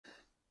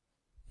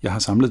Jeg har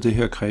samlet det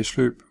her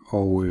kredsløb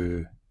og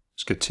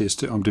skal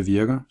teste, om det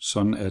virker,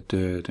 sådan at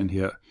den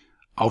her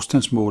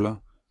afstandsmåler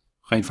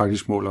rent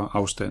faktisk måler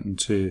afstanden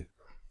til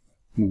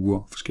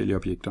mure, forskellige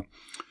objekter.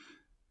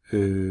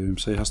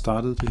 Så jeg har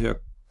startet det her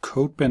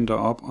Codebender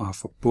op og har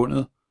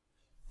forbundet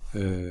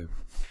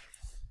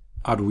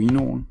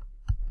Arduinoen,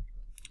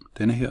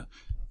 denne her,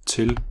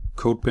 til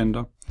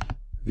Codebender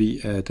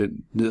via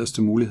den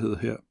nederste mulighed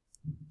her,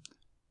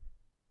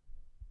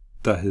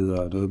 der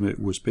hedder noget med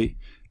USB.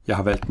 Jeg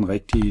har valgt den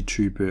rigtige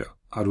type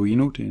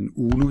Arduino, det er en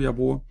Uno, jeg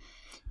bruger.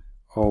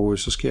 Og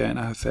så skal jeg ind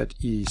og have fat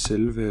i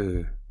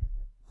selve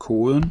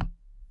koden,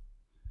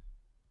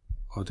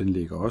 og den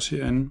ligger også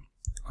herinde,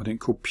 og den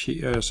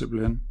kopierer jeg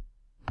simpelthen.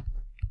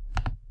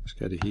 Jeg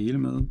skal have det hele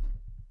med.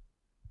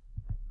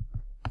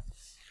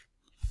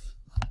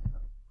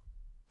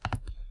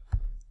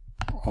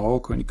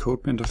 Og går ind i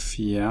Codebender,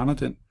 fjerner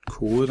den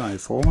kode, der er i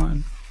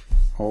forvejen,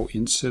 og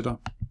indsætter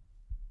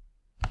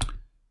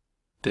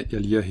den,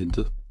 jeg lige har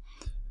hentet.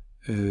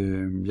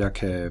 Jeg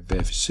kan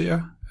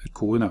verificere, at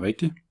koden er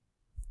rigtig.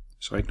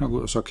 Det ser rigtig nok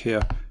ud, og så kan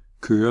jeg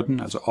køre den,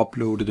 altså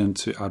uploade den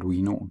til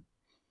Arduinoen.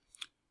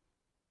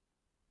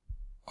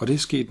 Og det er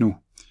sket nu.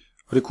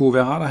 Og det kunne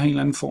være rart at have en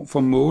eller anden form for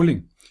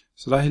måling.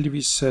 Så der er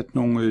heldigvis sat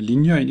nogle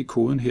linjer ind i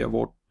koden her,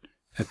 hvor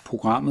at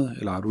programmet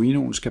eller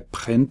Arduinoen skal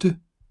printe,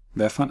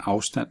 hvad for en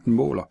afstand den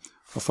måler.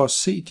 Og for at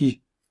se de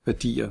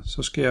værdier,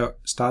 så skal jeg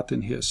starte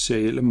den her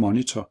serielle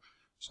monitor,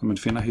 som man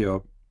finder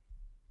heroppe.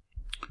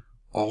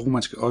 Og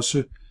man skal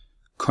også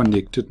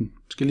connecte den.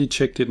 Man skal lige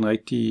tjekke, det er den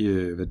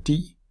rigtige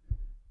værdi,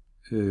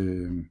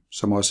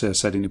 som også er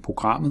sat ind i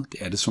programmet.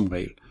 Det er det som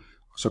regel.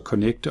 Og så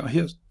connecte, og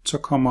her så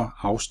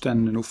kommer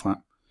afstandene nu frem.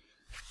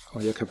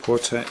 Og jeg kan prøve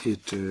at tage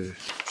et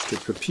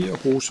stykke papir og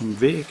bruge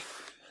som væg.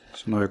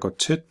 Så når jeg går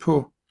tæt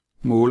på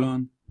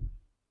måleren,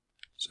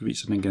 så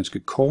viser den en ganske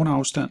kort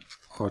afstand.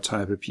 Og tager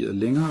jeg papiret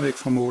længere væk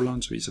fra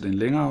måleren, så viser det en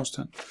længere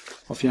afstand.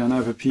 Og fjerner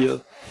jeg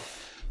papiret,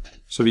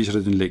 så viser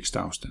det den længste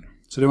afstand.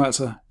 Så det var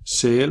altså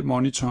Seriel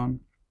monitoren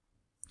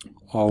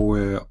og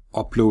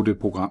uploade et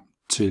program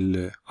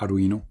til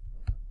Arduino.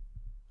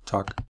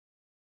 Tak.